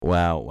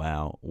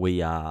Wow.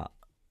 We are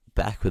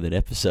back with an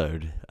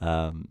episode.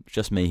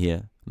 Just me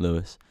here,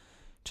 Lewis.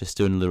 Just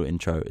doing a little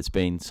intro. It's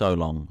been so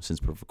long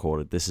since we've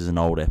recorded. This is an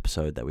old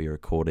episode that we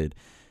recorded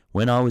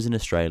when I was in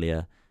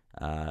Australia.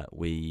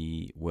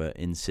 We were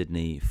in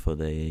Sydney for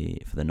the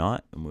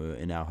night, and we were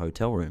in our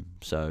hotel room.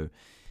 So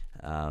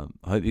I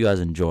hope you guys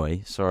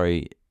enjoy.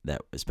 Sorry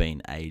that it's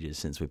been ages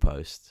since we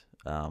post.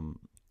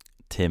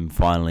 Tim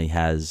finally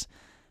has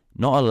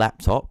not a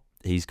laptop.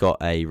 He's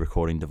got a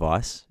recording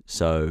device.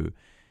 So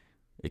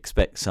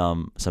expect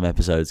some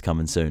episodes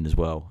coming soon as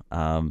well.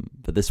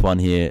 But this one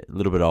here, a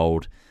little bit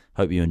old.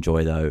 Hope you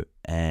enjoy though,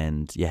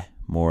 and yeah,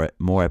 more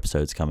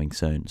episodes coming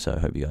soon. So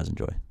hope you guys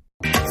enjoy.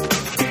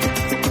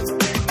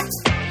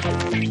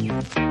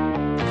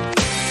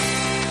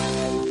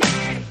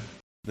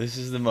 This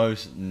is the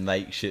most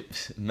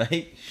makeshift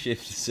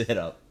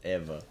setup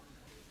ever.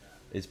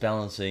 It's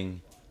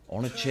balancing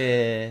on a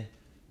chair.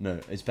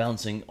 No, it's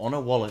balancing on a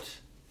wallet.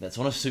 That's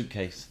on a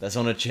suitcase. That's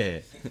on a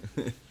chair.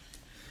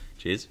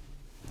 Cheers.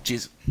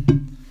 Cheers.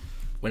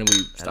 When do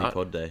we start? Happy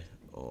pod day.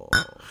 Oh.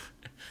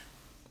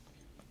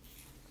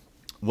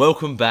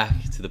 Welcome back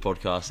to the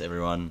podcast,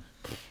 everyone.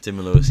 Tim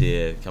and Lewis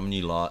here, coming to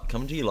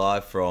you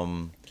live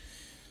from...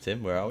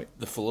 Tim, where are we?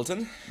 The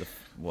Fullerton.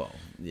 Well,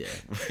 yeah.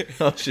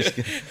 I was just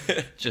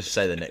gonna just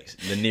say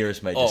the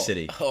nearest major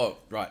city. Oh,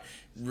 right.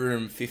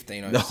 Room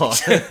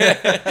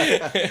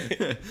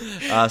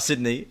 1506.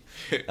 Sydney.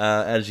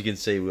 As you can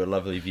see, we've got a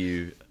lovely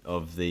view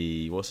of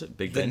the... What's it?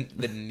 Big Ben?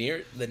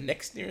 The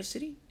next nearest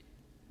city?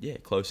 Yeah,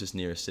 closest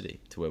nearest city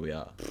to where we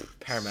are.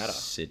 Parramatta.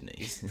 Sydney.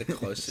 Is the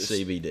closest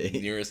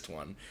CBD. nearest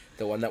one.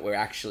 The one that we're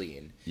actually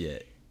in. Yeah.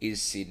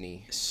 Is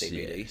Sydney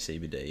CBD. Yeah,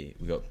 CBD.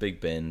 We've got Big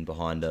Ben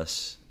behind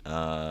us.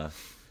 And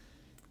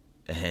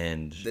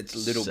that's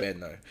Little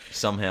Ben though.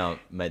 Somehow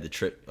made the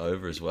trip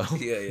over as well.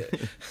 Yeah.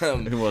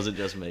 It wasn't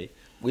just me.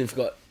 We've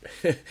got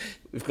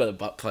a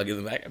butt plug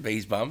in the back, a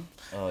bee's bum.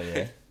 Oh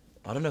yeah.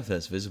 I don't know if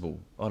that's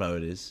visible. Oh no,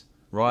 it is.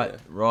 Right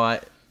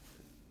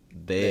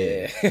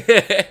there.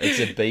 It's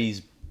a bee's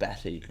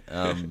batty.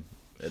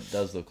 It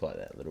does look like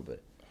that a little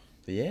bit.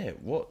 But yeah,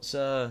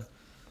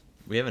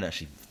 we haven't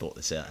actually thought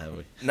this out, have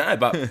we? No,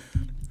 but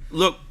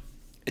look,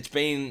 it's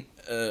been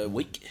a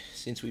week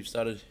since we've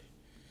started.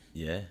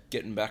 Yeah.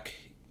 Getting back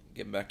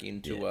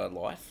into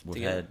life.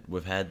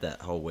 We've had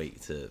that whole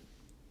week to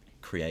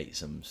create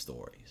some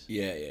stories.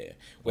 Yeah.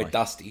 We're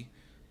dusty.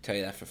 Tell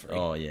you that for free.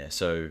 Oh yeah.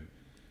 So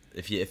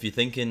if you're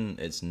thinking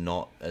it's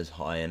not as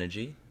high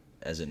energy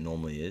as it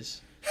normally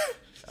is,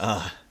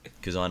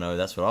 because I know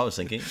that's what I was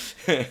thinking.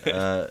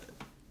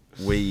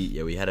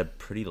 We had a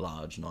pretty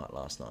large night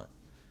last night.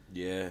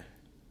 Yeah.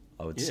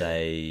 I would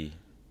say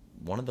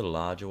one of the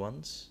larger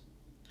ones.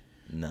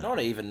 No. Not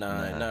even,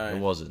 no. It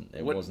wasn't.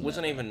 It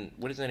wasn't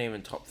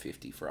even top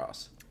 50 for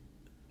us.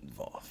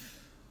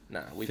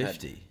 No, we've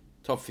 50. had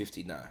top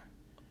 50, no.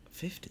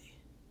 50?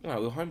 No,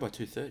 we were home by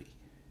 2:30.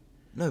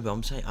 No, but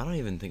I'm saying I don't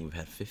even think we've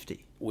had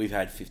 50. We've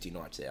had 50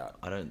 nights out.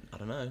 I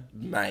don't know.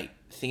 Mate,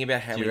 think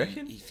about how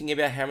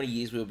many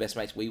years we were best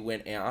mates. We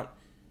went out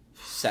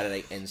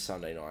Saturday and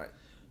Sunday night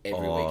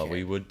every weekend.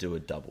 We would do a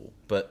double.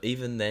 But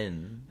even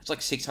then, it's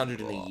like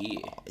 600 in a year.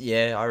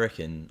 Yeah, I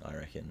reckon.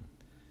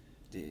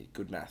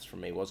 Good maths from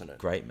me, wasn't it?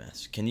 Great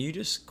maths. Can you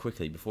just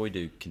quickly, before we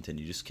do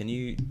continue, do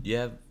you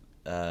have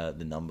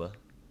the number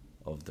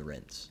of the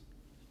rents?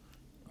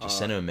 Just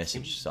send him a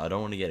message. So I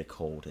don't want to get a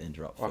call to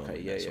interrupt filming.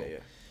 Okay, yeah.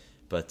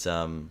 But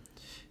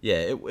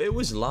it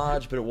was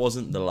large, but it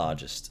wasn't the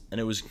largest,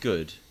 and it was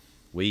good.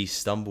 We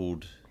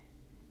stumbled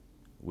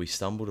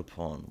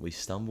upon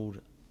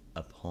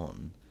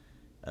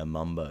a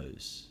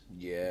Mumbo's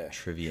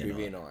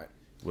trivia night,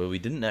 where we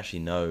didn't actually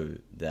know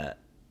that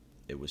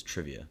it was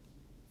trivia.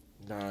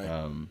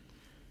 No.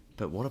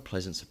 But what a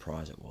pleasant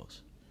surprise it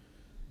was.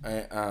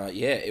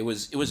 It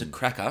was a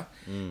cracker.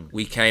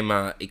 We came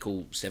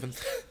equal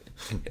 7th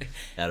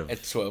out of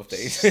at 12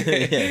 days.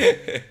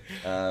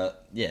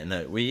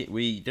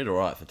 We did all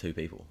right for 2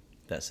 people.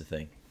 That's the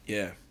thing.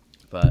 Yeah.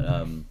 But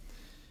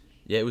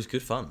it was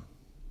good fun.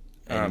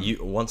 And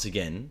you once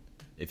again,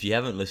 if you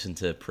haven't listened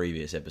to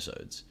previous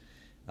episodes,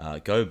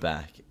 go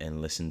back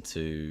and listen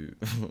to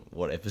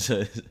what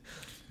episode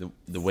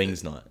the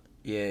wings night.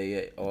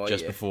 Yeah.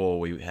 Just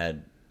before we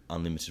had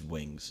unlimited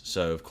wings.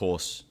 So of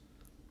course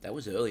that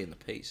was early in the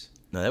piece.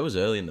 No, that was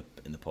early in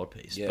the pod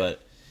piece. Yeah.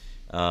 But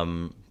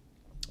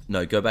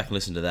no, go back and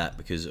listen to that,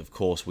 because of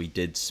course we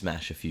did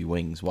smash a few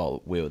wings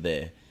while we were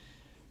there.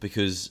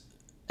 Because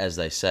as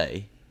they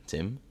say,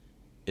 Tim,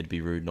 it'd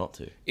be rude not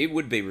to. It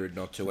would be rude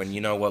not to, and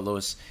you know what,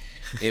 Lewis?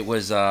 It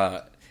was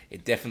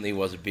it definitely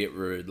was a bit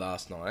rude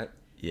last night.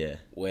 Yeah.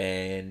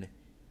 When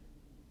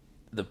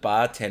the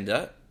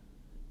bartender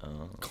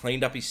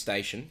cleaned up his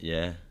station.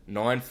 Yeah.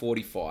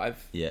 9:45.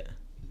 Yeah.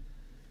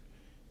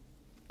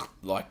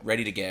 Like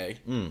ready to go.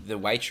 The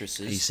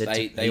waitresses,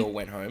 they all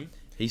went home.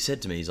 He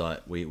said to me, he's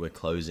like, we're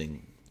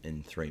closing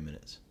in 3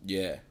 minutes.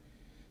 Yeah.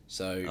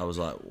 So I was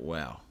like,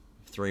 wow,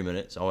 3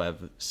 minutes? I'll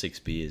have 6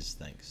 beers,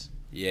 thanks.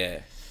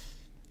 Yeah.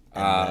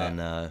 And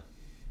then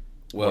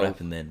what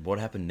happened then? What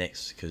happened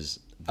next? Because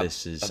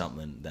this is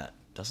something that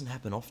doesn't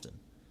happen often.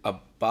 A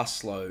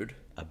busload.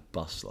 A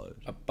busload.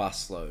 A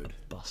busload.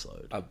 A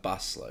busload. A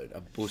busload.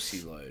 A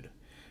bussy load.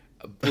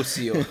 A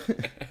bussio.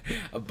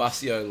 A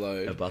bussio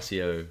load. A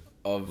bussio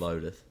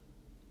loadeth.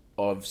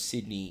 Of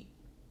Sydney,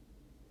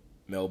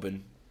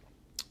 Melbourne,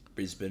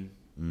 Brisbane,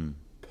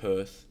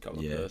 Perth,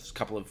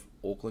 couple of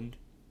Auckland.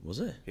 Was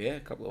it? Yeah, a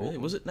couple of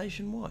Auckland. Was it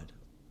nationwide?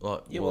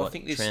 Like, yeah, well, I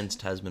think this...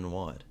 Trans-Tasman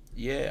wide.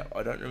 Yeah,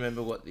 I don't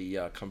remember what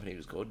the company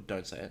was called.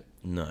 Don't say it.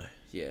 No.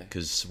 Yeah.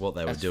 Because what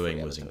they were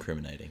doing was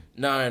incriminating.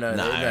 No, they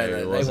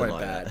weren't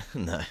bad.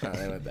 No,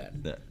 they weren't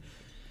bad. No.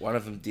 One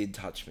of them did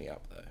touch me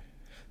up,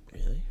 though.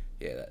 Really?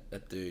 Yeah,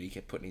 that dude, he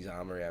kept putting his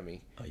arm around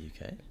me. Are you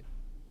okay?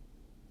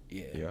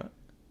 Yeah. You alright?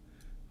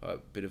 A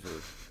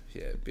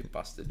bit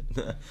busted.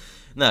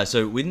 No,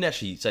 so we didn't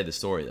actually say the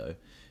story, though.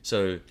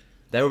 So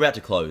they were about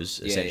to close,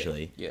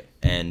 essentially. Yeah.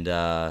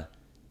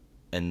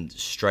 And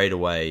straight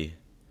away,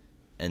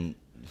 and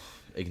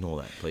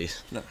ignore that,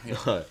 please. No.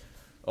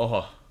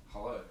 Oh.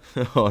 Hello.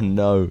 Oh,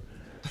 no.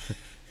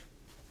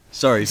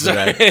 Sorry for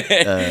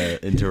that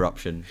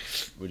interruption.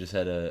 We just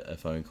had a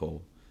phone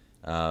call.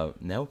 Now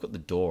we've got the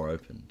door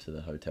open to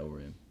the hotel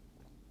room.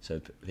 So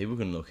people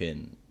can look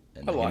in.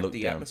 And I they can like look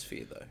the down,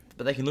 atmosphere, though.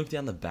 But they can look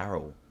down the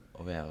barrel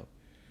of our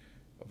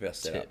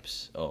setup.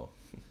 tips. Oh,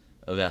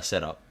 of our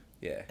setup.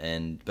 Yeah.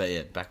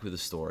 But back with the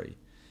story.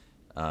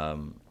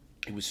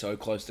 It was so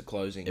close to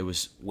closing. They were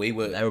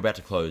about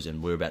to close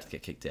and we were about to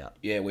get kicked out.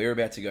 Yeah, we were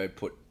about to go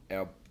put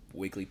our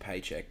weekly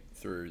paycheck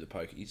through the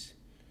pokies.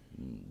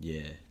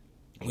 Yeah.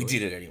 We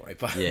did it anyway,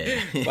 but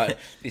but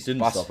this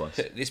didn't stop us.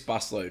 This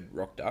busload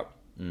rocked up.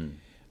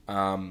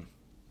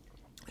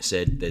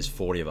 Said there's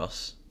 40 of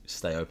us.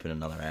 Stay open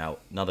another hour,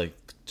 another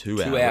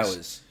 2 hours. 2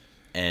 hours.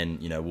 And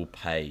we'll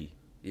pay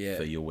Yeah.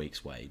 for your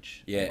week's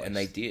wage. Yeah, almost. and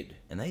they did.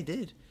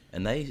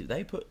 And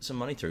they put some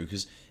money through,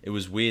 because it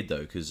was weird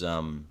though, because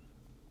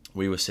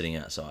we were sitting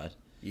outside.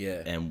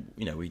 Yeah. And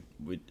we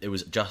it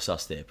was just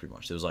us there pretty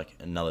much. There was like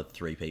another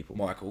 3 people.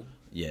 Michael.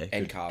 Yeah.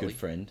 And Carly. Good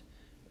friend.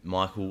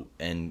 Michael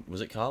and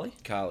was it Carly?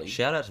 Carly.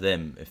 Shout out to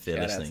them if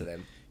they're listening. Shout out to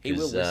them. He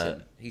will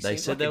listen. They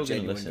said they were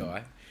going to listen.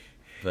 Guy.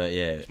 But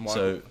yeah, Michael.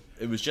 So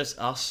it was just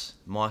us,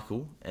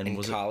 Michael,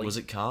 and Carly. Was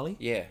it Carly?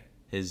 Yeah.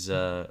 His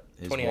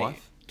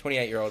wife.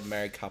 28-year-old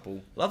married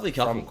couple. Lovely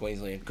couple. From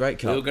Queensland. Great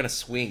couple. We were going to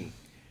swing.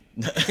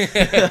 We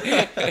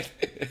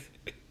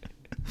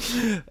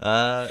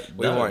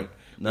won't.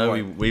 No,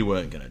 we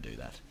weren't going to do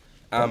that.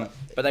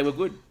 But they were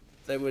good.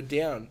 They were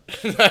down.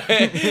 No,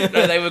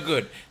 they were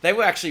good. They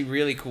were actually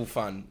really cool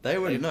fun. They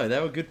were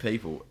good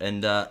people.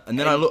 And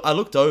then I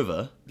looked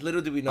over.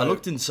 Little did we know. I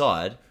looked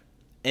inside,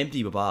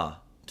 empty bar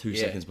 2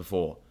 seconds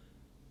before.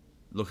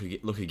 Look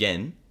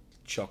again.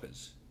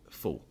 Chockers.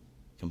 Full.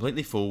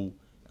 Completely full.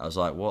 I was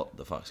like, what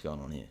the fuck's going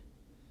on here?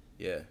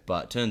 Yeah.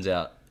 But it turns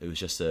out it was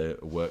just a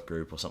work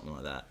group or something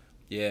like that.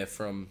 Yeah,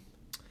 from...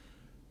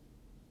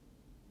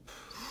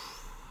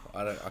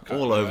 I can't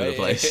all over the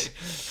place.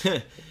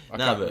 I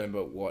can't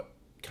remember what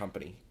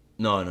company.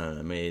 No,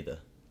 me either.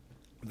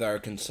 They're a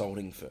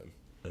consulting firm.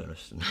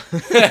 Ernest.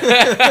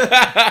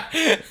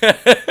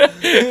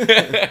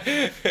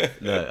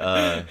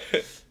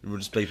 We'll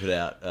just beep it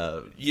out.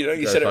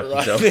 You said it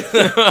right.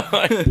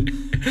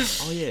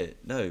 Oh yeah,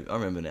 no, I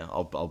remember now.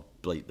 I'll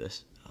bleep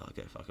this. Oh,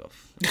 go fuck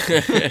off.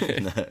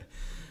 No.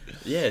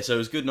 Yeah, so it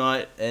was a good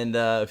night, and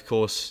of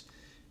course,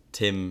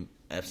 Tim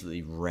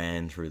absolutely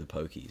ran through the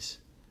pokies.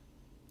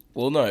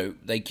 Well, no,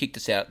 they kicked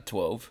us out at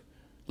 12,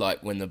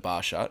 like when the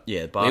bar shut.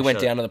 Yeah, bar we went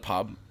shut. down to the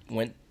pub.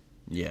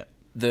 Yeah.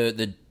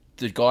 The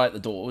guy at the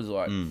door was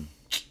like,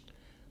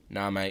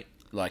 "Nah, mate,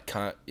 like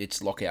can't.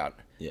 It's lockout."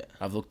 Yeah.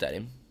 I've looked at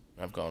him.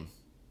 I've gone.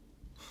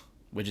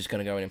 We're just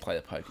gonna go in and play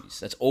the pokies.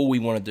 That's all we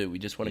want to do. We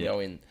just want to go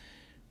in,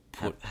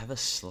 have a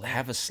slap.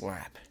 Have a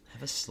slap.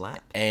 Have a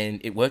slap. And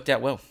it worked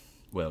out well.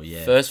 Well,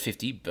 yeah. First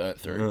 50 burnt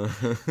through.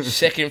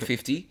 Second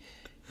 50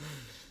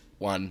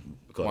 won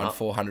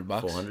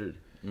 $400.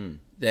 $400.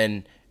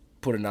 Then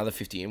put another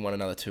 50 in, won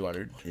another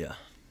 200. Yeah.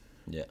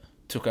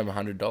 Took home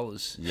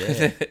 $100.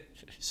 Yeah.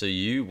 So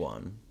you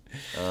won.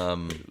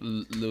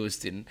 Lewis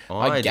didn't.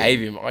 I gave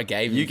him. You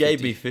 50.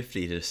 gave me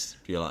 50 to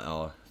be like,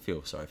 oh, I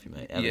feel sorry for you,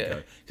 mate.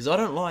 Because I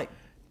don't like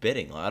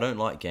betting. Like, I don't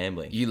like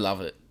gambling. You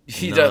love it.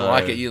 You don't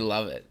like it. You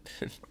love it.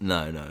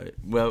 No.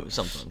 Well,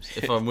 sometimes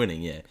if I'm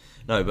winning, yeah.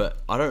 No,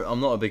 but I'm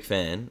not a big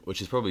fan,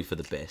 which is probably for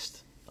the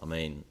best. I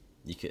mean,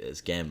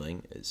 it's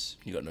gambling.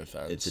 You got no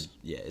fans.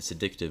 It's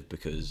addictive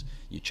because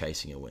you're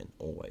chasing a win.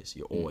 Always,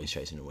 you're always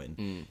chasing a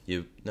win.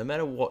 You no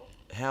matter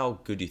how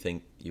good you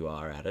think you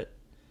are at it,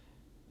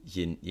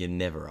 you're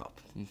never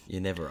up.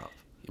 You're never up.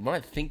 You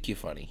might think you're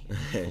funny,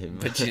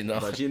 but you're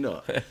not. But you're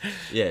not.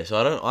 Yeah, so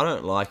I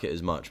don't like it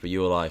as much. But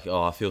you were like,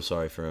 oh, I feel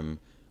sorry for him.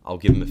 I'll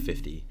give him a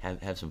 50.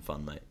 Have some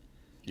fun, mate.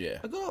 Yeah.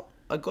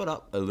 I got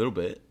up a little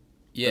bit.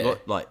 Yeah. I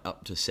got like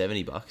up to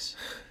 $70,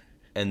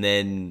 and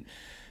then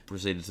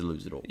proceeded to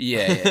lose it all.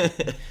 Yeah.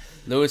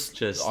 Lewis,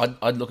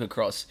 I'd look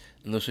across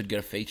and Lewis would get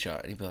a feature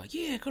and he'd be like,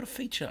 yeah, I got a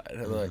feature.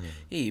 And I'm like,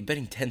 yeah, you're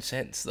betting 10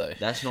 cents though.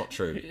 That's not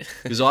true.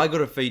 Because I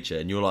got a feature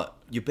and you're like,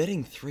 you're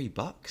betting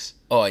 $3?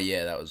 Oh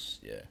yeah, that was,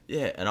 yeah.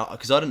 Yeah, and I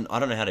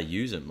don't know how to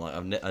use them. Like,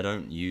 I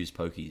don't use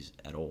pokies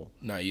at all.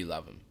 No, you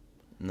love them.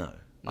 No.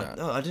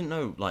 I didn't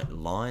know, like,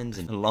 lines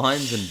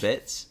and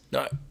bets.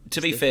 No,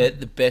 to be fair,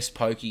 the best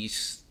pokey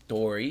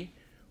story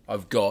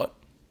I've got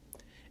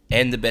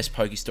and the best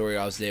pokey story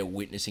I was there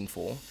witnessing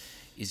for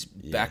is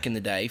back in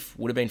the day,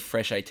 would have been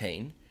Fresh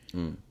 18,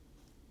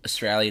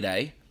 Australia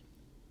Day,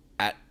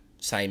 at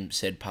same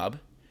said pub.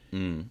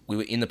 We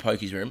were in the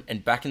pokies room,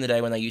 and back in the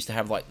day when they used to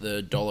have like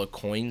the dollar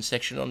coin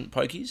section on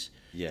pokies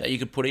that you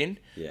could put in,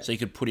 so you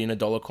could put in a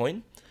dollar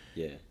coin.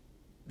 Yeah,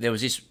 there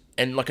was this,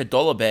 and like a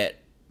dollar bet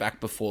back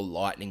before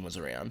Lightning was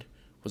around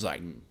was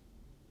like,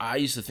 I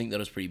used to think that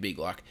was pretty big.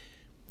 Like,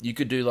 you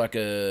could do like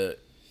a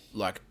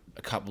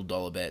couple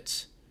dollar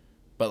bets,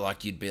 but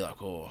like you'd be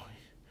like, oh,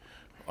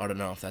 I don't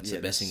know if that's the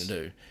best thing to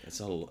do.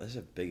 That's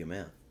a big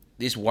amount.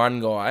 This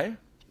one guy,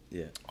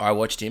 I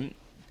watched him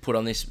put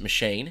on this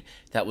machine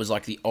that was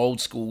like the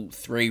old school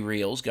 3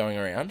 reels going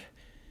around.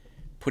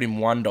 Put in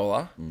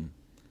 $1,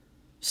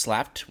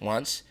 slapped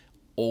once,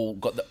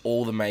 got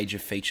all the major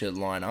feature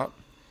lineup,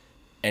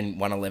 and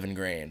won 11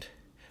 grand.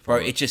 Bro,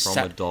 it just from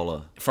sat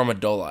from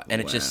 $1,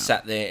 and it just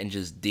sat there and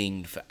just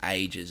dinged for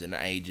ages and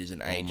ages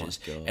and ages,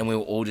 and we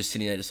were all just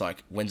sitting there, just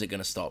like, when's it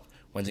gonna stop?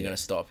 When's it gonna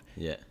stop?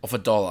 Yeah, off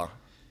 $1.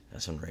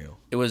 That's unreal.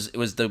 It was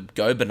the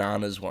Go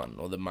Bananas one,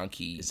 or the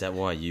monkey. Is that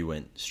why you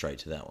went straight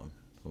to that one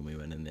when we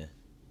went in there?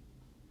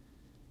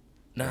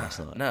 No,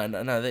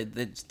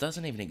 it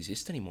doesn't even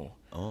exist anymore.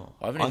 Oh,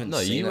 I haven't even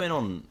seen you went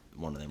on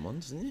one of them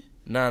ones, didn't you?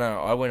 No,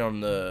 I went on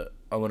the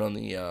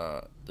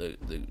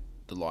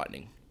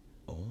Lightning.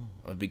 Oh,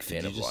 I'm a big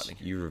fan of Lightning.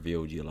 You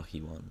revealed your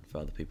lucky one for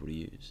other people to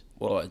use.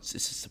 Well, it's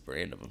just a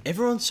brand of them.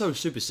 Everyone's so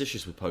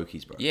superstitious with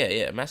pokies, bro.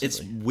 Yeah, massively.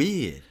 It's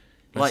weird.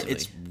 Massively.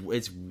 Like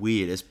it's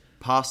weird. It's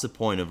past the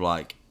point of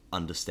like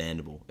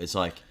understandable. It's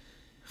like,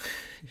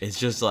 it's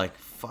just like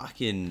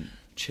fucking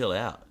chill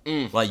out.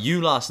 Like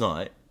you last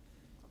night,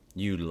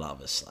 you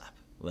love a slap.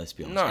 Let's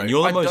be honest. No, and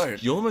you're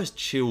the most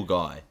chill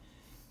guy,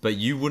 but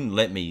you wouldn't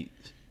let me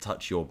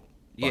touch your button.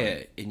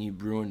 Yeah, and you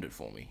ruined it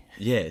for me.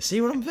 Yeah,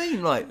 see what I'm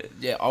saying? Like,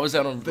 yeah, I was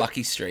out on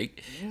lucky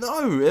streak.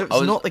 No,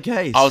 it's not the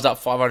case. I was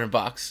up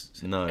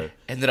 $500. No,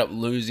 ended up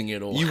losing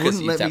it all. You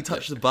wouldn't let me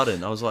touch the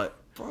button. I was like,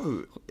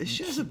 bro, it's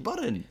just a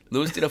button.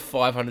 Lewis did a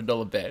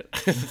 $500 bet.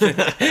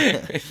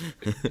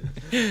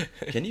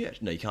 Can you?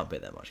 No, you can't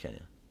bet that much, can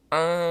you?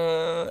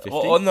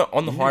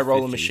 On the high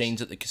roller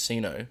machines at the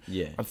casino.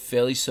 Yeah, I'm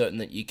fairly certain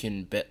that you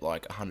can bet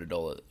like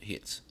 $100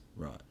 hits.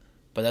 Right,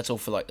 but that's all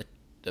for like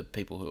the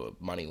people who are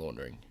money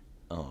laundering.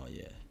 Oh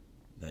yeah,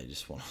 they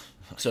just want.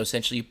 So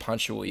essentially, you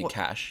punch all your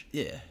cash.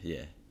 Yeah.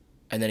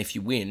 And then if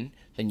you win,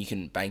 then you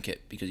can bank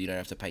it because you don't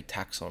have to pay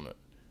tax on it.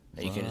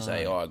 And you can just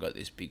say, "Oh, I got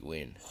this big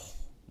win."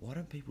 Why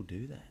don't people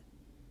do that?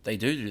 They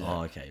do that.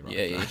 Oh, okay, right.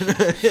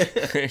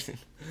 Yeah.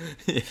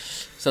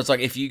 So it's like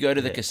if you go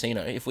to the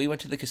casino, if we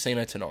went to the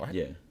casino tonight,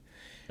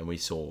 and we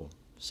saw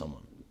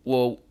someone,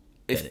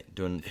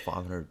 doing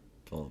 $500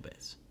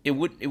 bets, it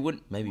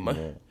would maybe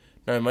more.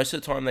 No, most of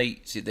the time they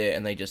sit there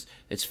and it's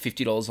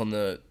 $50 on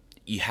the.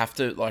 You have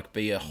to like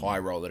be a high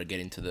roller to get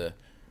into the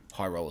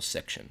high roller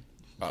section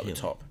at the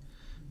top.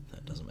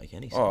 That doesn't make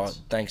any sense.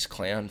 Oh, thanks,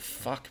 clown.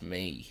 Fuck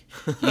me.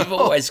 You've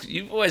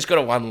always got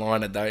a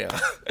one-liner, don't you?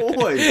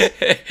 Always.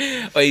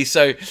 Okay,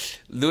 so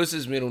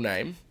Lewis's middle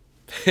name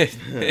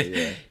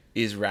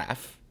is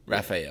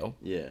Raphael.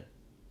 Yeah.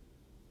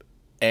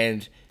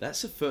 And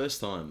that's the first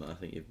time I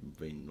think you've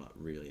been like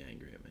really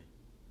angry at me.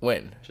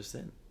 When? Just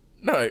then.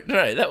 No,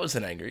 that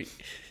wasn't angry.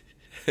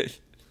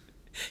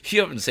 You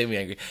haven't seen me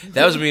angry.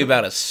 That was me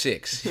about a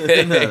 6. No.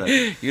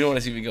 You don't want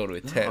to see me go to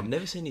a 10. I've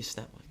never seen you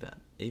snap like that,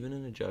 even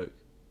in a joke.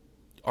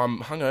 I'm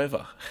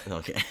hungover.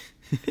 Okay.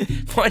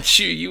 Mind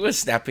you were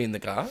snapping in the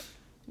car.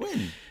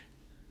 When?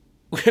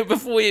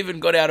 Before we even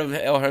got out of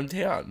our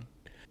hometown.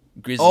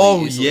 Grizzly.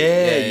 Oh,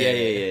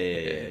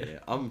 yeah.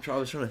 I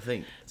was trying to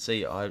think.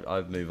 See,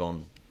 I move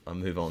on. I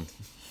move on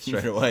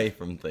straight away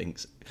from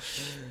things.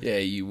 Yeah,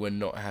 you were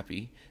not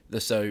happy.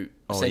 So,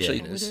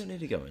 essentially... we don't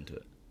need to go into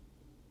it.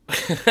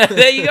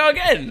 There you go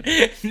again.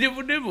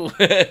 Nibble.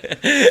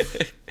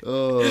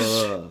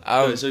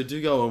 So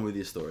do go on with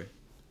your story.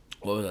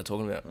 What was I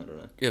talking about? I don't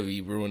know. Yeah,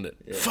 you ruined it.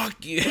 Yeah.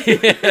 Fuck you.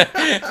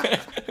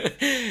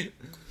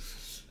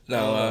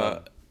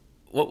 No,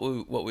 what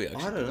we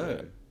actually? I don't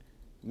know.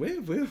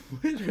 Where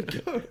did we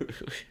go?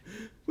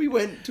 We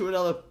went to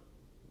another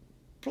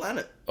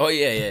planet. Oh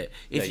yeah.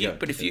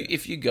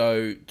 If you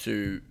go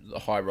to the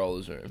high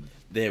rollers room,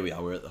 there we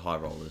are. We're at the high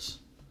rollers.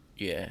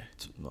 Yeah,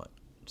 it's like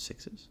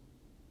 6s.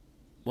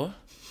 What?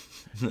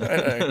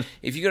 No.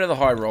 If you go to the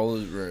high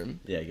rollers room,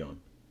 yeah, go on.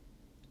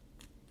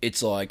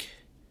 It's like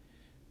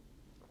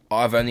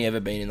I've only ever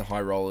been in the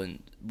high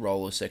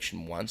roller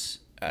section once,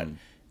 and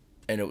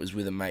it was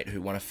with a mate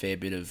who won a fair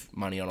bit of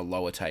money on a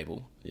lower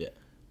table. Yeah.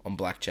 On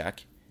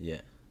blackjack.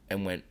 Yeah.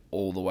 And went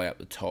all the way up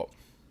the top.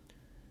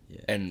 Yeah.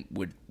 and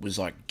was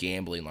like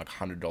gambling like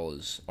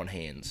 $100 on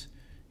hands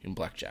in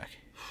blackjack.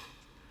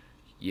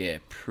 Yeah,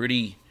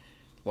 pretty.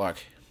 Like,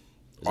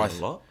 Is that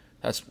a lot?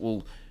 That's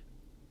well.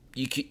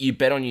 You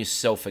bet on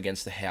yourself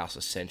against the house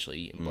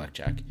essentially in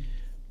blackjack,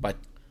 but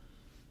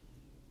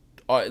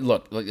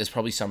look, there's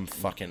probably some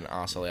fucking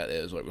arsehole out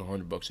there that's like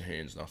 $100 a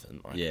hand's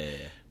nothing. Like, Yeah.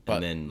 but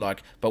and then,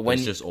 like, but when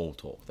it's just all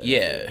talk. There,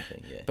 yeah,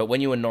 yeah. but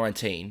when you were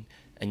 19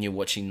 and you're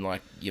watching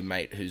like your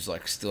mate who's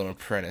like still an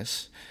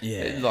apprentice,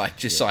 like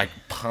just like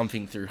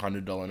pumping through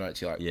 $100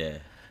 notes, you're like, Yeah.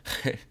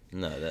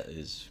 No, that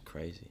is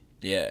crazy.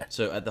 yeah.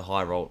 So at the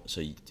high roll,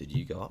 did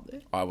you go up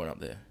there? I went up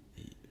there.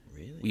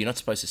 Really? Well, you're not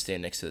supposed to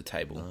stand next to the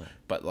table, No.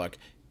 but like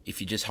if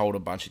you just hold a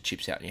bunch of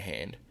chips out in your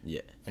hand,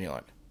 Yeah. and you're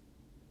like,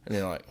 and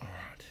they're like, all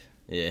right,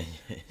 Yeah.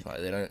 like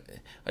they don't.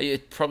 Oh, yeah,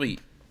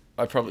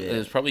 it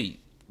was probably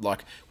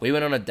like we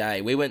went on a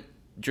day. We went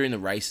during the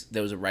race.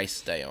 There was a race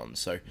day on,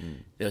 so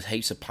there was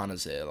heaps of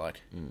punters there.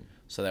 Like,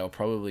 so they were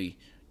probably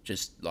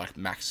just like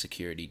max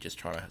security, just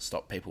trying to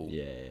stop people.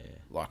 Yeah.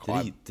 Like,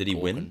 Did he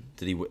win?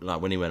 Did he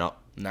like when he went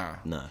up? Nah,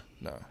 No.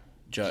 no.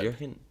 Do you Joe.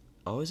 reckon?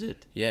 Oh, is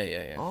it?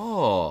 Yeah.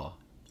 Oh.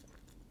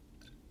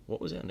 What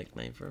was our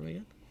nickname for him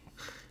again?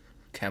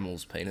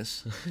 Camel's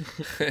penis.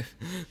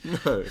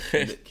 No,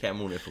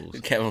 camel nipples.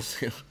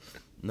 Camel's.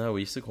 No, we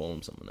used to call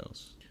him something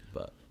else,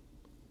 but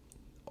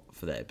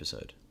for that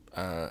episode,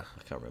 I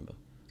can't remember.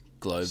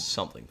 Globe.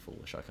 Something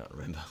foolish, I can't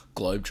remember.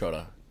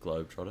 Globetrotter.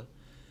 Globetrotter.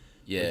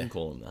 Yeah. We can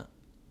call him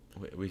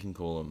that. We can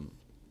call him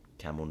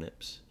camel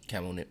nips.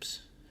 Camel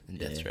nips and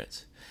death Yeah.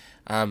 threats.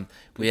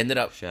 We ended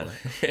up. Shout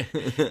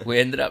out. We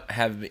ended up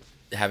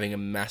having a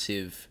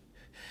massive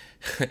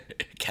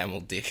camel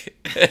dick.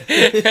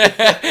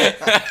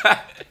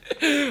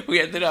 We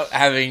ended up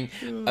having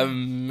a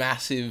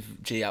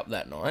massive G up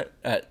that night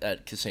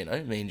at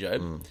casino. Me and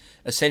Job.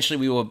 Essentially,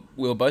 we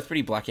were both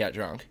pretty blackout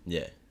drunk,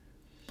 Yeah.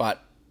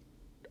 but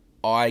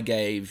I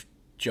gave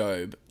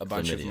Job a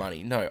bunch of Chlamydia.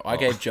 money. No, I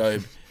gave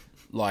Job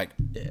like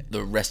Yeah.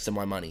 the rest of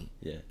my money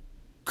Yeah.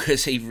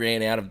 because he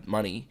ran out of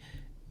money,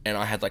 and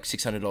I had like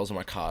 $600 on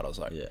my card. I was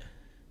like, Yeah.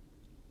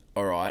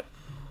 all right.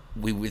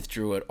 We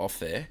withdrew it off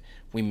there.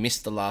 We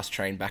missed the last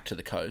train back to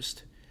the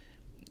coast.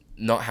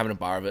 Not having a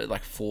bar of it,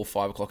 like 4 or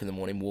 5 o'clock in the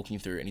morning, walking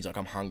through, and he's like,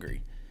 I'm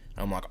hungry.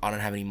 And I'm like, I don't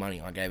have any money.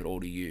 I gave it all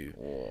to you.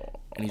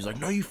 And he's like,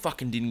 no, you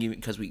fucking didn't give it,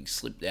 because we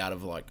slipped out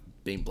of like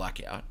being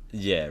blackout.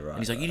 Yeah, right. And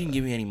he's like, you didn't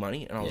give me any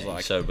money. And I was you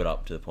like, sobered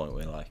up to the point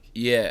where like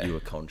yeah. you were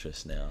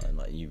conscious now and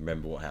like you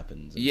remember what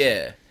happens. And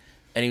Yeah.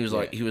 And he was Yeah.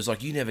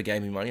 like, you never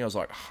gave me money. I was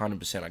like,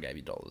 100% I gave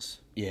you dollars.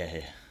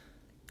 Yeah.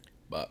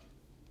 But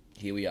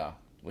here we are.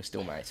 We're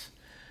still mates.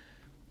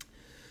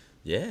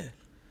 Yeah.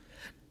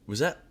 Was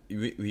that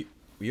were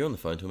you on the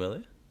phone to him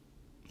earlier?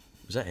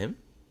 Was that him?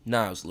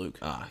 No, it was Luke.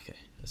 Ah, okay.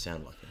 That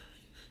sounded like him.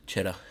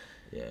 Cheddar.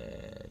 Yeah,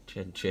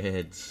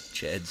 Cheds.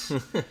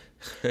 Cheds.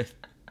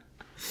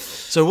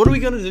 So what are we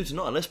going to do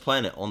tonight? Let's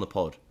plan it on the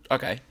pod.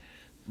 Okay.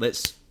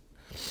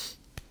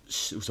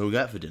 So we go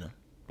out for dinner.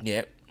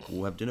 Yeah.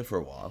 We'll have dinner for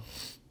a while.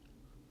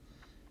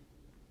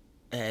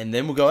 And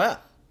then we'll go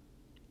out.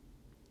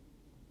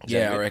 Is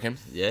Yeah, that I it? reckon.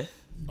 Yeah?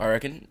 I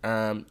reckon.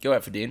 Go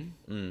out for dinner.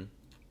 Mm.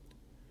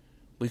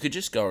 We could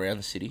just go around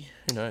the city.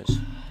 Who knows?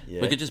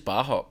 Yeah. We could just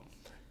bar hop.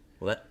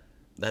 Well,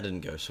 that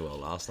didn't go so well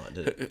last night,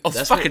 did it? Oh, it's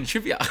That's fucking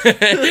trivia.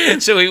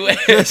 So we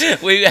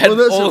had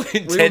Well, all we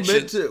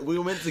intentions.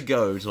 were meant to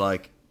go to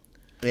like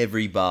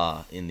every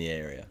bar in the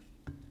area,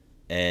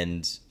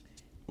 and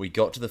we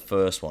got to the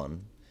first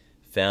one,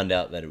 found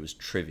out that it was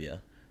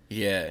trivia.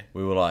 Yeah.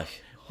 We were like,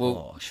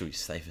 Well- should we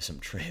stay for some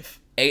triv?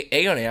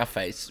 Egg on our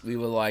face. We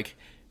were like,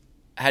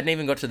 hadn't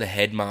even got to the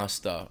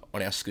headmaster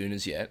on our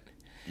schooners yet.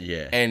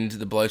 Yeah. And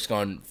the bloke's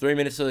gone, 3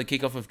 minutes to the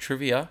kickoff of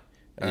trivia.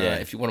 Yeah.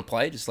 If you want to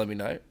play, just let me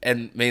know.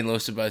 And me and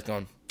Lewis have both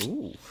gone,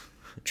 Ooh.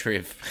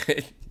 Triv.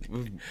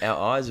 Our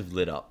eyes have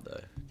lit up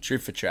though.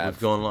 Triv for Trav. We've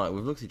gone like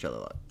we've looked at each other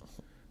like,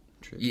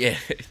 triv. Yeah.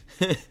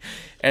 and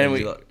And we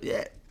we, like,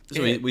 yeah.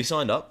 So Yeah. we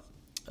signed up.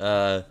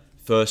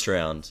 First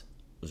round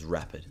was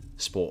rapid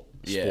sport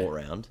Yeah.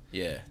 round,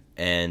 yeah.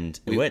 and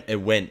it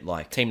went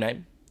like Team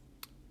name?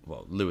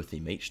 well,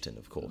 Lewithy Meachton,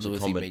 of course.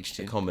 Lewithy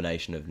Meachton. A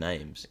combination of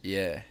names.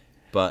 Yeah.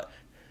 But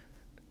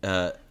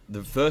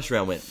the first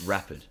round went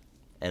rapid,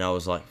 and I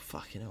was like,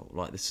 "Fuck,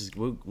 like this is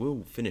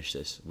we'll finish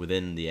this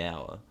within the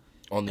hour."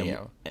 On the And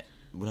hour.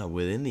 No,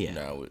 within the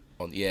hour.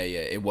 No, yeah.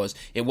 It was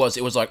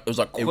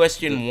like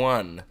question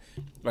one,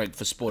 like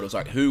for sport. It was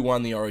like who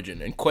won the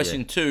Origin, and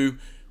question Yeah. two,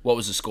 what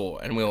was the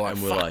score? And we were like,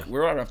 And we're fuck, like-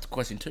 we're right up to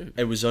question two.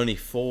 It was only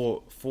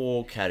four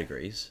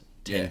categories,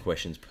 10 Yeah.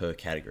 questions per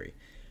category.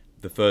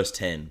 The first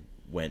 10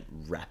 went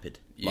rapid,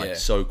 Yeah. like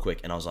so quick,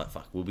 and I was like,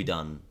 "Fuck, we'll be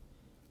done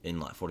in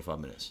like 45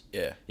 minutes."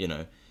 Yeah. You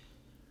know.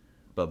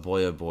 But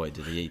boy, oh boy,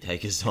 did he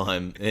take his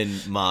time in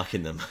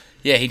marking them.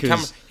 Yeah, he'd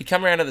 'Cause-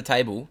 come around to the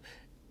table,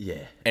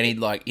 Yeah. and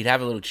he'd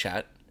have a little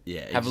chat.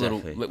 Yeah, Have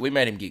exactly. a little. We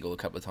made him giggle a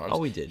couple of times. Oh,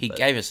 we did, He but-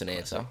 gave us an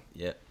answer.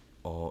 Yeah.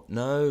 Oh,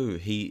 no,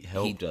 he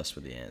helped us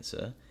with the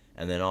answer.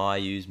 And then I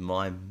used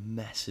my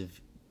massive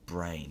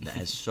brain that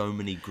has so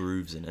many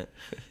grooves in it.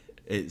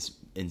 It's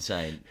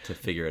insane to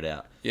figure it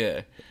out.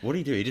 Yeah. What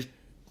did he do?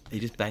 He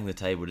just banged the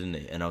table, didn't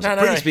he? And I was No, like,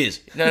 no, Britney no. Spears.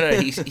 No,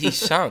 he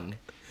sung.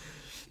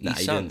 No,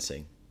 he sung. didn't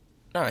sing.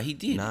 No, he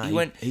did. Nah, he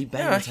went. he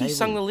banged no, the he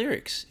sung table. the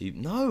lyrics.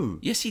 No.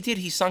 Yes, he did.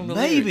 He sung the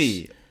lyrics.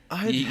 Maybe. I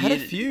had a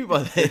few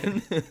by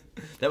then.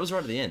 That was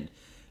right at the end.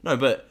 No,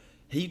 but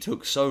he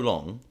took so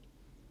long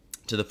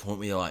to the point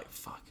where you're like,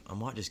 fuck, I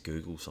might just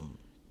Google some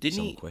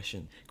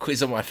question.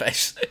 Quiz on my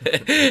face.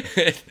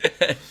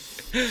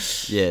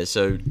 Yeah,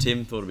 so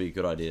Tim thought it'd be a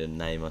good idea to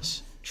name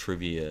us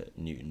Trivia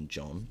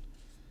Newton-John.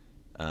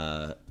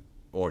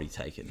 Already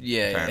taken.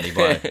 Yeah. Apparently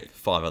by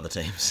 5 other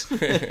teams.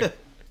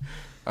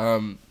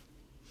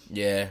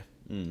 Yeah.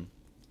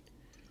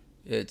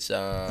 It's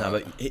No,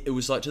 but it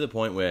was like to the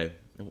point where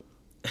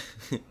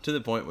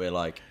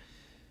like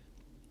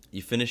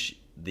you finish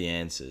the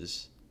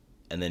answers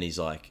and then he's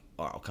like,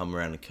 all right, I'll come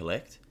around and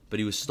collect. But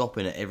he was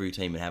stopping at every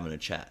team and having a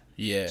chat.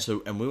 Yeah.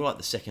 So, and we were like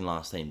the second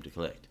last team to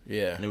collect.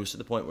 Yeah. And it was to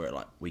the point where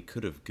like we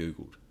could have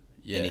Googled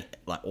Yeah.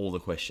 like all the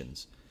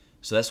questions.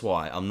 So that's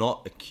why I'm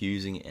not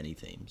accusing any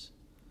teams.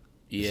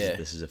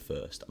 This is a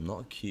first. I'm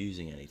not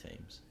accusing any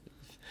teams.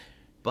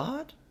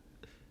 But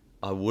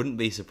I wouldn't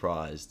be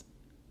surprised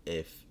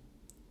if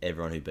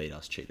everyone who beat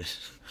us cheated.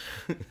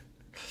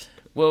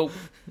 Well,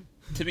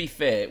 to be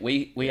fair,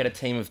 we had a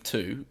team of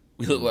 2.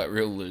 We look like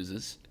real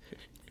losers.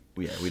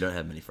 Yeah, we don't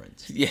have many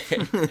friends. Yeah.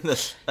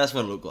 That's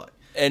what it looked like.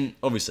 And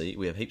Obviously,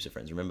 we have heaps of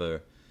friends.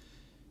 Remember,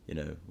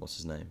 what's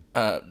his name?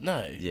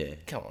 no. Yeah.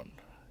 Come on.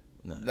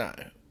 No. No.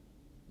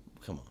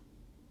 Come on.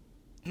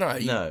 No.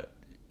 No.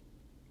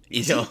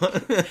 Is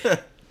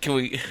it? Can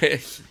we?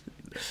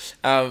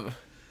 No.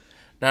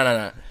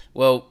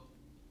 Well,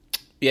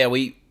 yeah,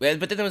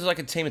 but then there was like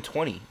a team of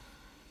 20.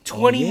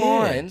 20 yeah.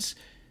 mines.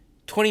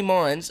 20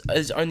 mines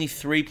is only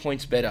 3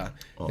 points better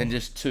than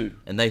just 2.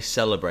 And they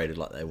celebrated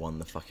like they won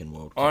the fucking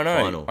World Cup I know.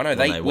 final. I know.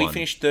 when We won.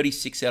 finished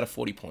 36 out of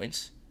 40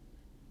 points.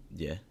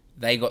 Yeah.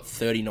 They got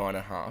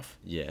 39.5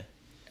 Yeah.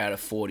 out of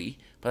 40,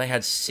 but they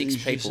had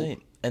 6 people.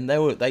 And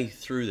they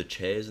threw the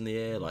chairs in the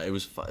air like it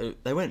was.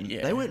 They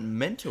went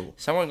mental.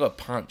 Someone got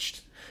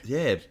punched.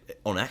 Yeah,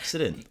 on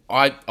accident.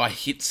 I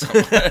hit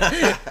someone.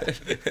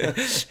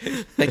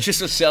 They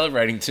just were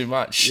celebrating too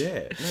much.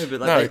 Yeah, no, but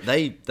No.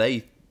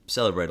 they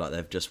celebrate like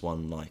they've just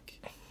won like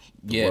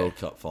the Yeah. World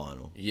Cup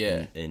final.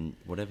 Yeah. in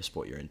whatever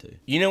sport you're into.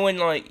 You know when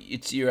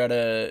like you're at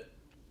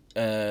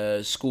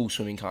a school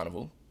swimming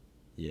carnival.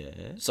 Yeah.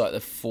 It's like the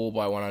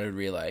 4x100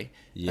 relay,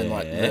 and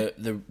like Yeah.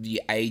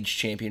 the age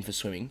champion for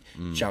swimming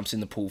jumps in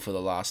the pool for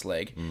the last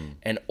leg,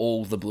 and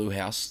all the blue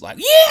house like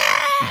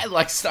yeah,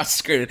 like starts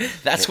screaming.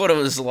 That's what it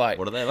was like.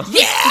 What are they like? Yeah.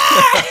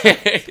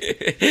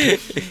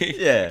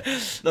 Yeah.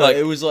 No, Like-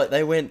 it was like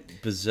they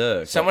went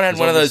berserk. Someone had 'cause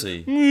one of those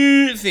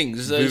obviously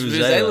things, those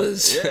Vuvuzela.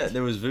 vuvuzelas. Yeah,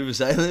 there was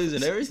vuvuzelas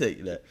and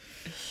everything.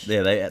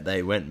 Yeah,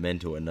 they went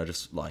mental, and I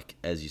just like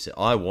as you said,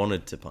 I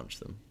wanted to punch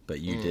them, but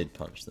you did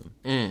punch them.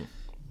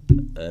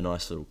 A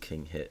nice little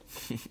king hit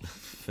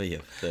for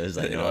your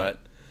Thursday night. Right.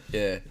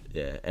 Yeah.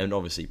 Yeah, and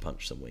obviously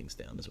punch some wings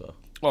down as well.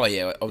 Oh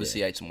yeah.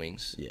 Obviously ate some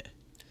wings. Yeah,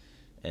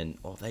 and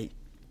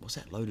what's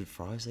that loaded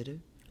fries they do?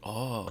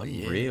 Oh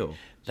yeah. Unreal.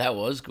 That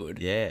was good.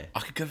 Yeah,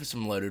 I could go for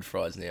some loaded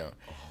fries now.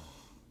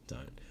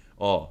 don't.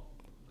 Oh,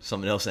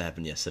 something else that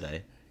happened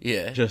yesterday.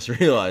 Yeah. Just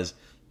realised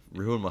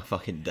ruined my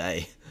fucking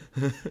day.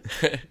 Do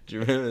you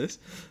remember this?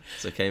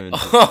 So I came into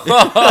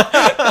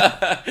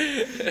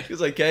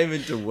because I came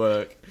into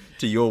work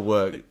to your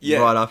work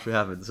right after it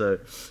happened. So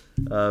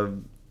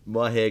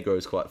my hair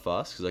grows quite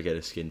fast because I get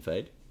a skin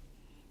fade.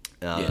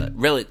 Yeah.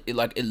 Really,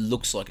 it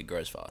looks like it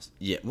grows fast.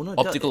 Yeah, well, no,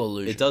 Optical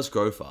illusion. It does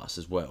grow fast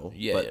as well.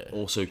 Yeah, but yeah.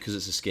 also because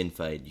it's a skin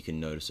fade, you can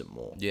notice it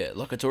more. Yeah,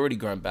 like it's already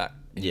grown back.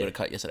 And you Yeah. got a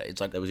cut yesterday.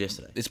 It's like That was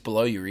yesterday. it's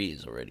below your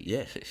ears already.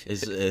 Yeah,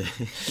 it's,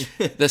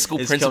 The school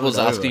it's principal's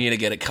coming asking over. you to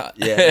get a cut.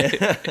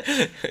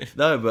 Yeah.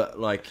 No, but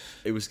like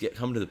it was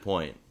come to the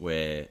point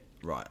where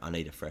right, I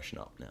need to freshen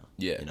up now.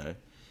 Yeah. You know,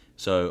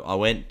 so I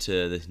went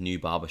to this new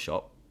barber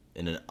shop.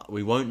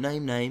 We won't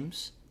name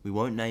names.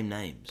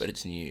 But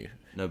it's new.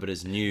 No, but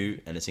it's new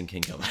and it's in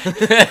Kingcomer.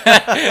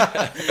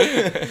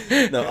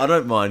 No, I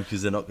don't mind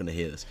because they're not going to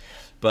hear this.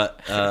 But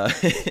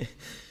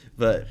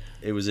but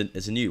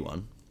it's a new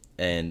one,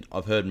 and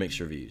I've heard mixed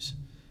reviews,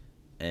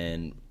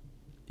 and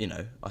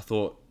I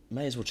thought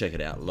may as well check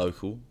it out.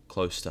 Local,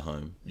 close to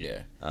home.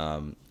 Yeah.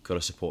 Got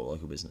to support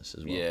local business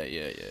as well.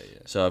 Yeah.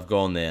 So I've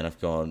gone there and I've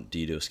gone, do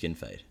you do a skin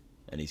fade?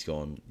 And he's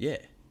gone, yeah.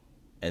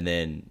 And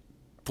then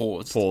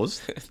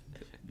Pause.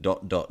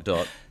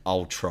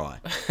 I'll try.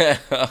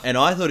 And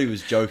I thought he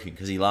was joking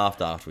because he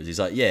laughed afterwards. He's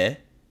like, yeah,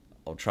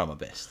 I'll try my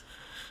best.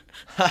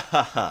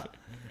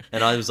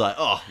 And I was like,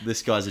 oh,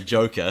 this guy's a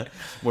joker.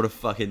 What a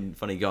fucking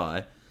funny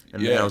guy.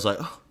 And then Yeah. I was like,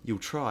 oh, you'll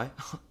try.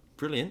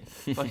 Brilliant.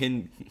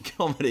 Fucking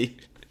comedy.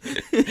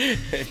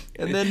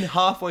 And then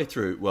halfway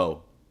through,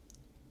 well,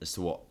 as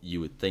to what you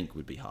would think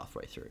would be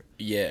halfway through.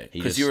 Yeah, He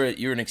because just-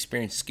 you're an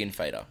experienced skin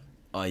fader.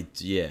 I've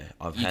You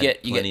had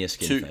get plenty of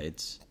skin two-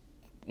 fades.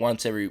 One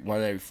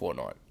every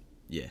fortnight.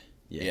 Yeah,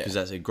 Yeah.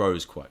 because it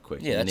grows quite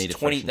quick. Yeah, You that's need to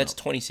 20. freshen That's up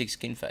 26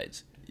 skin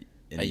fades.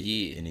 in a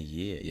year. In a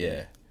year,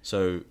 Yeah.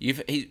 So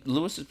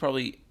Lewis has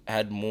probably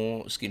had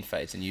more skin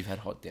fades than you've had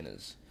hot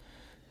dinners.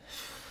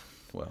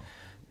 well,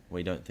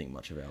 we don't think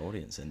much of our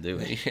audience, then, do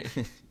we?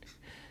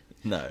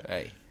 No.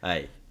 Hey.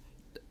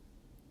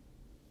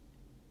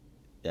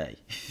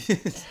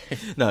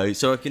 No.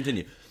 So I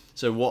continue.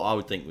 So what I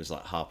would think was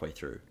like halfway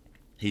through,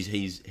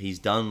 he's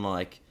done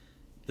like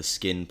the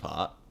skin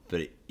part,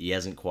 but he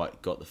hasn't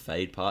quite got the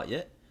fade part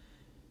yet.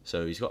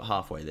 So he's got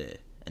halfway there,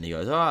 and he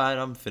goes, "All right,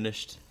 I'm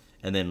finished,"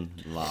 and then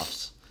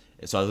laughs.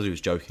 So I thought he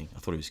was joking. I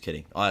thought he was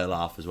kidding. I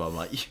laugh as well. I'm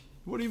like,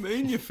 "What do you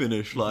mean you're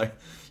finished?" Like,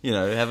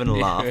 having a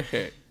laugh.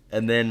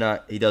 And then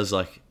he does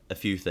like a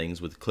few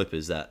things with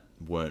clippers that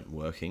weren't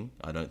working.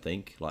 I don't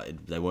think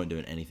they weren't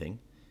doing anything.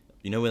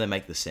 You know when they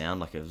make the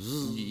sound like a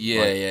zzz,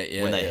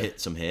 when they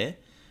hit some hair,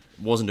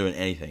 wasn't doing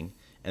anything.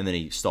 And then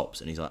he stops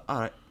and he's like, "All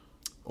right,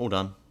 all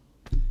done."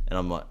 And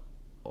I'm like,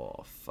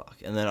 "Oh fuck!"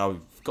 And then I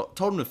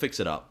told him to fix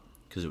it up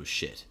because it was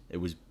shit.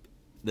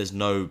 There's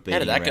no beating. How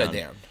did that around. go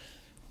down?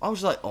 I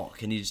was like, "Oh,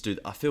 can you just do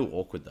that?" I feel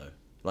awkward though.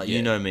 Like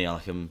you know me,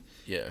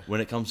 Yeah.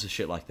 When it comes to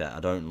shit like that, I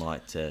don't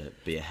like to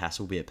be a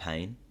hassle, be a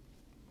pain.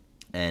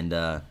 And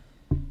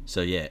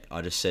so yeah,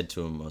 I just said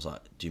to him, I was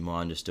like, "Do you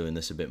mind just doing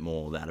this a bit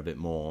more, that a bit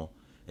more?"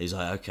 He's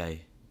like,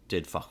 "Okay."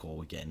 Did fuck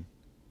all again.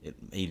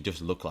 He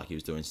just looked like he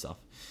was doing stuff.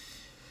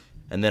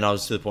 And then I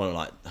was to the point of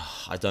like,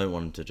 I don't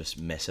want him to just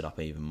mess it up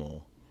even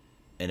more.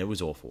 And it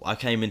was awful. I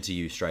came into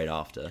you straight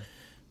after.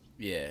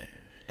 Yeah.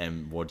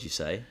 And what'd you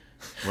say?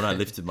 When I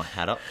lifted my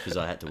hat up, because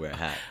I had to wear a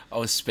hat. I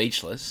was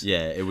speechless.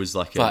 Yeah, it was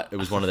like, it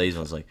was one of these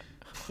ones like,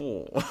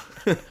 oh.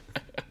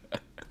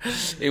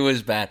 It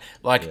was bad.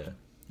 Like,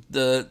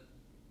 Yeah.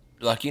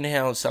 you know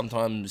how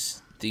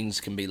sometimes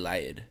things can be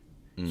layered?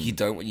 You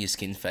don't want your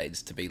skin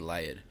fades to be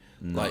layered.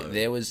 No. Like,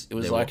 it was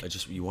like...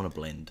 you want to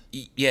blend.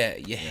 Yeah,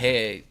 your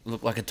hair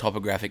looked like a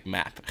topographic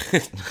map.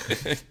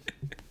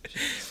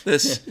 The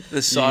side of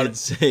the side of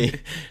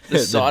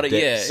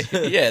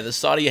the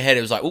side of your head,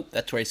 it was like, oh,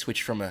 that's where he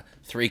switched from a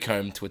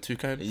 3-comb to a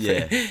 2-comb.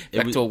 Yeah.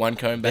 Back to a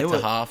 1-comb, back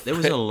to half. There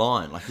was a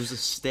line, like it was a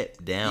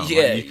step down.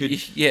 Yeah, like you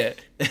could, yeah.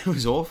 It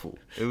was awful.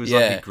 It was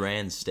like a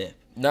grand step.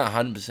 No,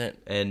 100%.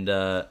 And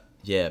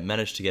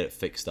managed to get it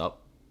fixed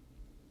up.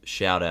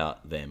 Shout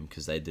out them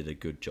because they did a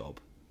good job.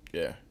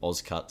 Yeah.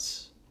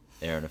 Ozcuts,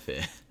 Aaron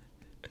Affair.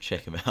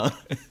 Check them out.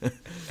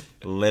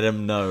 Let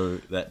them know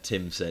that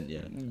Tim sent you,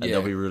 and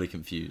they'll be really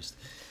confused.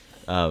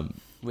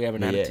 We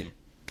haven't had a Tim.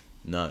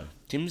 No.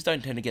 Tims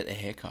don't tend to get their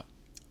hair cut.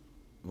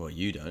 Well,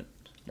 you don't.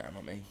 No,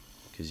 not me.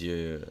 Because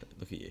you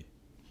look at you.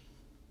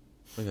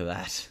 Look at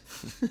that.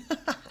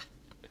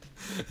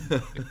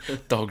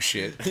 Dog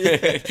shit.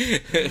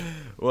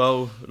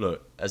 Well,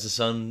 look, as the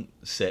sun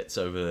sets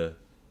over the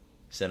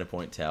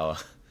Centrepoint Tower.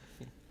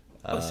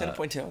 The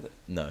Centrepoint Tower?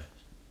 No,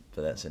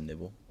 but that's in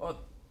Nibble. Oh,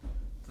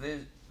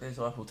 there's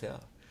Eiffel Tower.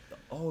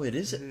 Oh, it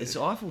is. It's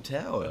Eiffel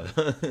Tower.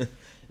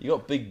 You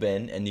got Big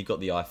Ben and you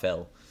got the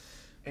Eiffel.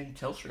 And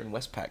Telstra and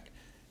Westpac.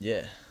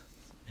 Yeah.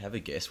 Have a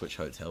guess which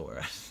hotel we're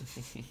at.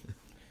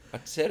 I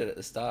said it at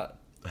the start.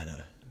 I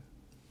know.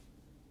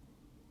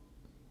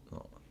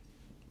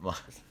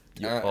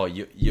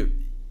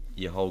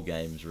 Your whole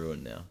game's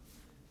ruined now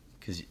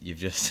because you've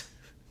just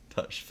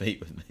touched feet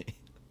with me.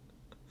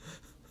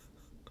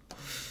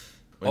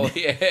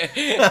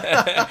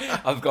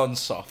 I've gone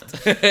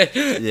soft.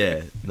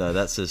 Yeah, no,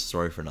 that's a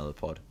story for another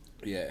pod.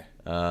 Yeah.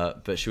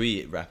 But should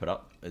we wrap it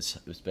up? It's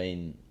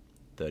been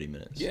 30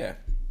 minutes. Yeah.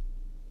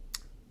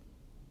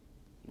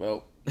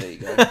 Well, there you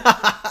go.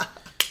 I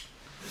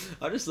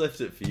just left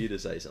it for you to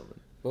say something.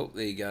 Well,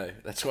 there you go.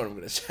 That's what I'm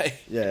going to say.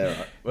 Yeah,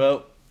 right.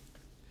 Well,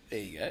 there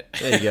you go.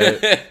 There you go.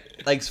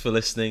 Thanks for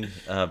listening.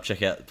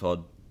 Check out the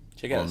pod.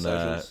 Check out the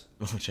socials.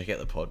 Check out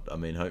the pod. I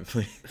mean,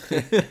 hopefully.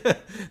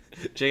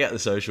 Check out the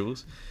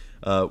socials.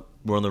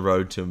 We're on the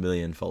road to 1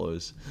 million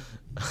followers.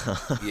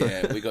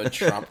 Yeah, we got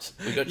trumped.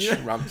 We got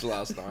trumped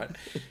last night.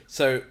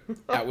 So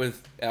out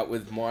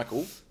with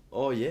Michael.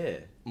 Oh yeah,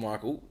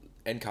 Michael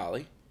and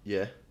Carly.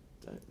 Yeah.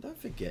 Don't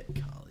forget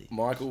Carly.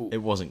 Michael. It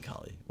wasn't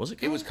Carly. Was it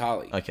Carly? It was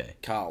Carly. Okay.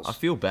 Carl's. I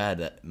feel bad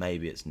that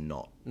maybe it's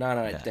not. No,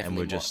 definitely and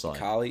we're just not. like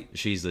Carly.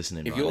 She's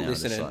listening. If right you're now,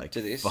 listening like,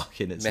 to this,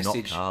 fucking, it's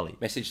not Carly.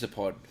 Message the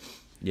pod.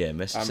 Yeah,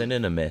 send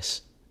in a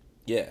mess.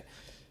 Yeah.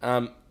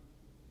 Never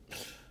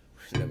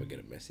get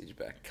a message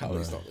back.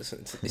 Carly's not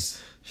listening to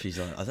this. She's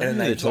like, I don't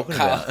know who they're talking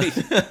about.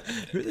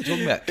 Who are they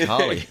talking about?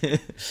 Carly.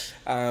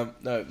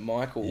 No,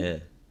 Michael. Yeah.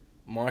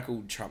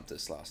 Michael trumped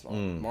us last night.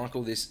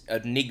 Michael, this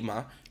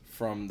enigma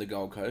from the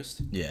Gold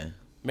Coast. Yeah.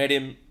 Met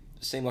him,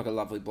 seemed like a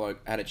lovely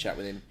bloke, had a chat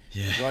with him.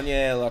 Yeah. He's going,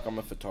 like I'm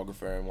a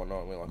photographer and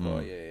whatnot. And we're like, oh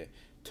yeah.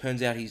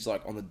 Turns out he's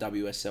like on the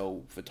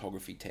WSL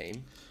photography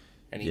team.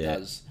 And he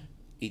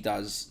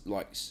does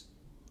like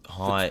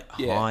high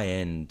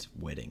end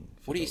wedding.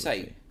 What do you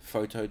say?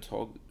 Photogs?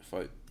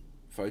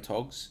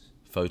 Photogs?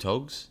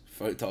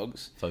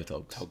 Photogs.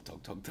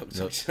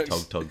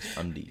 Togs.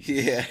 Undies.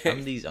 Yeah.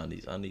 Undies.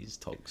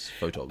 Togs.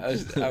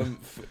 Photogs.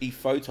 He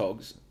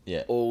photogs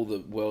all the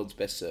world's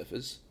best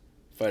surfers.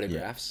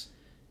 Photographs.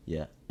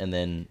 Yeah. And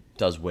then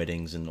does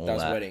weddings and all that.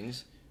 Does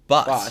weddings.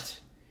 But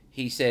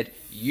he said,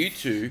 "You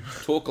two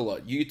talk a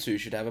lot. You two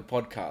should have a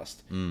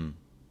podcast."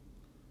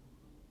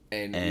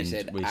 And we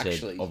said,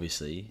 actually,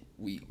 obviously,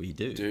 we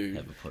do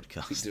have a We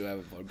podcast. do have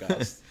a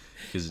podcast.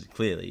 Because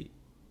clearly,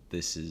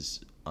 this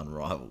is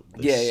unrivaled.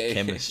 This Yeah.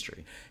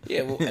 chemistry.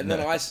 Yeah, well, and then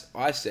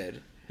I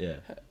said, Yeah.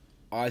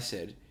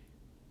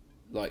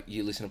 like,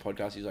 you listen to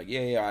podcasts? He's like,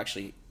 yeah, I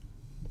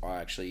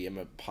actually am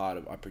a part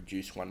of, I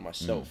produce one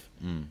myself.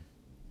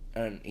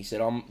 And he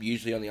said, I'm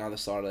usually on the other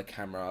side of the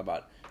camera,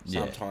 but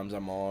sometimes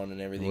I'm on and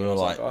everything. We And were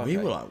I like, was okay.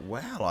 we were like,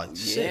 wow, like, yeah,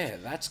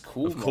 sick. that's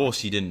cool. Of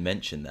course, you didn't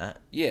mention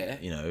that. Yeah.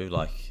 You know,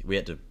 like, we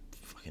had to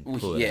fucking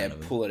pull it out of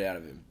him. pull it out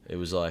of him. It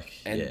was like,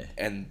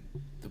 And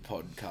the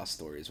podcast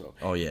story as well.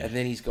 Oh, yeah. And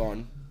then he's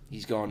gone.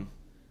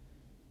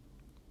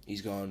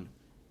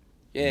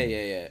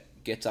 Yeah.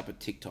 Gets up a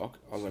TikTok.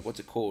 I was like, what's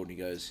it called? And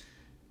he goes,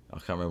 I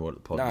can't remember what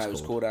the podcast no, was it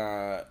was called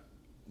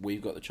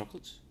We've Got the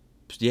Chocolates.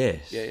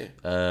 Yes.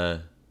 Yeah.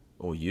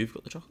 Or you've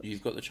got the chocolates?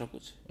 You've got the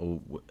chocolates. Or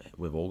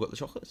we've all got the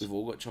chocolates? We've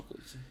all got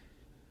chocolates.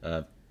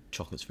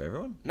 Chocolates for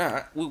everyone?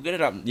 Nah, we'll get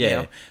it up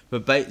Yeah. now.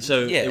 But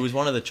it was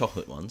one of the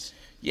chocolate ones.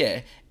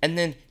 Yeah. And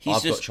then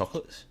I've got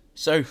chocolates.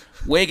 So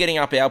we're getting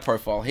up our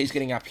profile. He's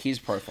getting up his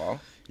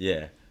profile.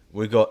 Yeah.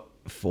 We've got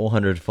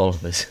 400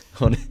 followers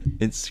on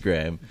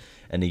Instagram,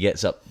 and he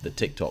gets up the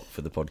TikTok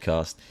for the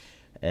podcast.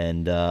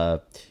 And,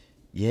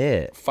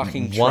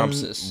 Fucking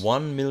trumps us.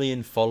 1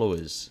 million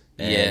followers.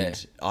 And Yeah.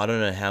 I don't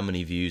know how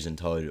many views in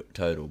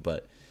total,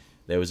 but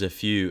there was a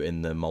few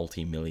in the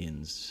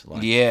multi-millions for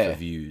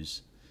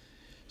views.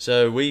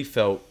 So we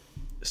felt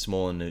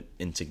small and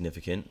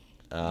insignificant.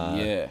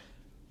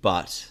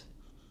 But,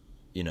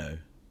 you know,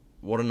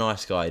 what a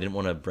nice guy. He didn't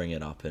want to bring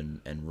it up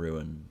and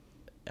ruin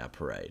our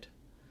parade.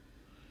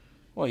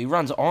 Well, he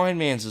runs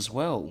Ironmans as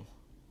well.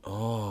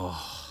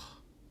 Oh,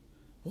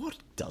 what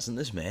doesn't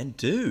this man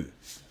do?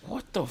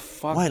 What the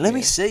fuck? Wait, let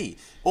me man? see.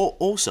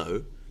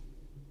 Also,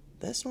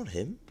 that's not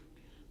him.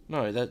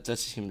 No,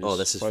 that's him. Oh,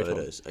 that's his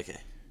photos. Okay.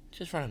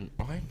 Just running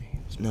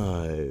Ironmans.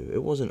 No,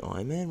 it wasn't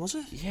Iron Man, was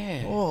it?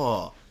 Yeah.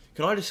 Oh,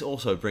 can I just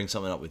also bring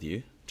something up with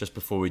you just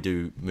before we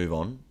do move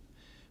on?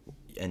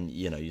 And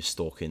you know, you're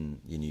stalking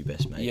your new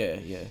best mate.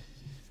 Yeah.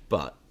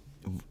 But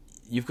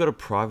you've got a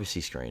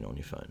privacy screen on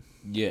your phone.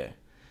 Yeah.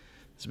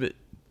 It's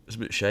a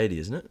bit shady,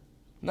 isn't it?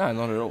 No,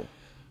 not at all.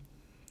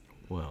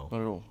 Well,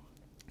 Not at all.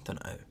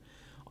 don't know.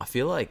 I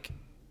feel like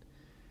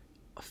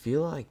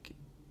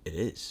it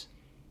is.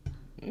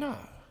 No.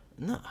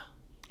 Nah.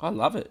 I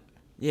love it.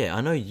 Yeah, I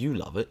know you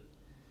love it.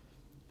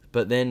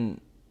 But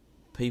then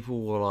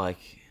people were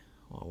like,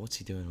 well, what's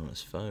he doing on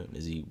his phone?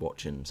 Is he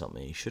watching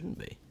something he shouldn't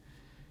be?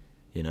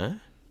 You know?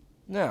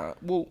 No.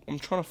 Well, I'm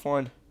trying to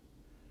find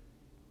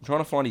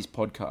his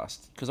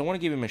podcast because I want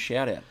to give him a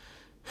shout out.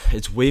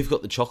 It's We've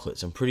Got the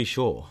Chocolates, I'm pretty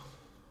sure.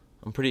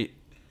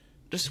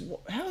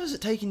 How has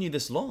it taken you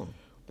this long?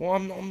 Well,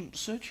 I'm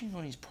searching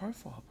on his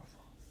profile.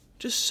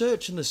 Just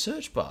search in the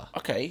search bar.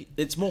 Okay.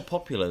 It's more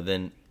popular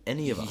than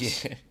any of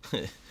us.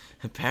 Yeah.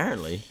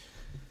 Apparently.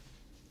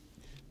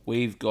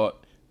 We've got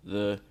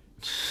the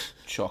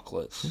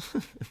chocolates.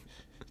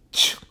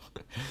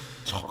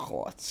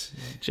 Chocolates.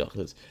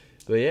 Chocolates.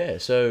 But yeah,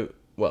 so,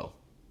 well,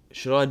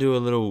 should I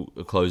do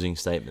a closing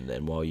statement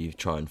then while you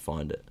try and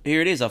find it?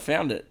 Here it is. I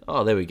found it.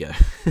 Oh, there we go.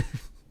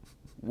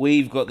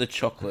 We've got the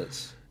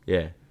chocolates.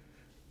 Yeah.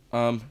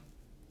 Well,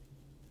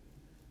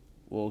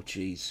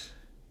 jeez.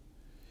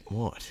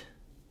 What?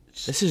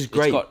 This is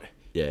great.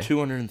 It's got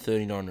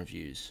 239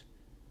 reviews.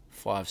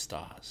 5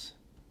 stars.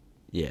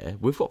 Yeah,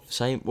 we've got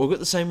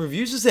the same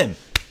reviews as them.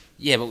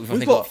 Yeah, but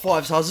We've got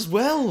 5 stars as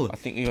well. I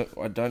think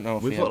I don't know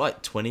if We've got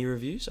like 20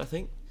 reviews, I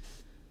think.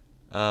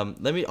 I'm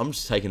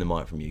just taking the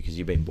mic from you because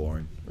you've been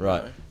boring.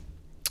 Right.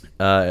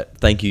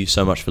 Thank you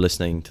so much for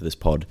listening to this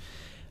pod.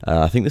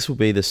 I think this will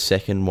be the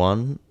second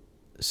one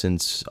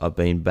since I've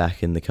been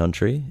back in the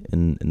country,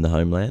 in the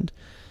homeland.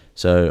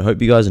 So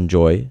hope you guys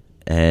enjoy.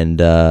 And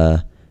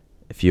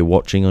if you're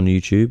watching on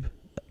YouTube,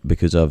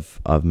 because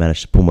I've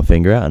managed to pull my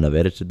finger out and I've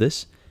edited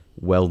this,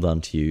 well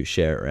done to you.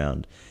 Share it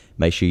around.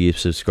 Make sure you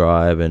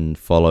subscribe and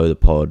follow the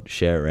pod.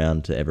 Share it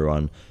around to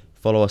everyone.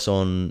 Follow us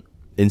on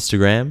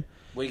Instagram.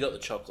 We got the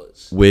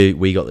chocolates.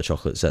 We got the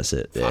chocolates. That's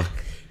it. Yeah.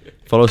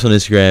 Follow us on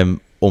Instagram.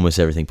 Almost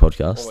Everything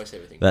Podcast. Almost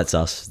Everything. That's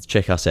us.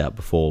 Check us out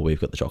before We've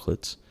Got the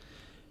Chocolates.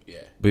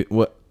 Yeah.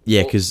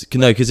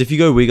 Because if you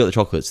go We Got the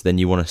Chocolates, then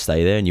you want to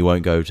stay there and you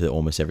won't go to the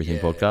Almost Everything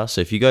Podcast.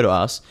 So if you go to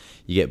us,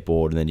 you get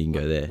bored and then you can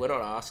go there. We're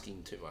not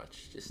asking too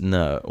much. Just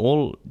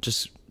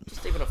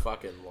even a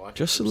fucking like.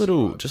 Just a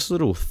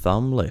little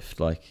thumb lift,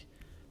 like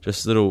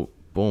just a little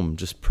boom.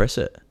 Just press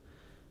it,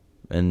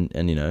 and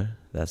you know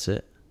that's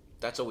it.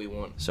 That's all we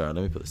want. Sorry,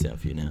 let me put this down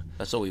for you now.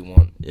 That's all we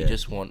want. Yeah. We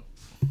just want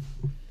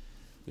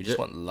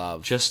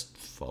love. Just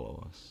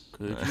follow us.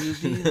 Could you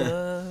be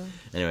love?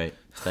 Anyway,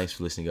 thanks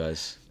for listening,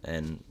 guys,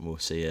 and we'll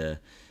see you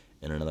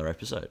in another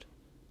episode.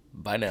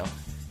 Bye now.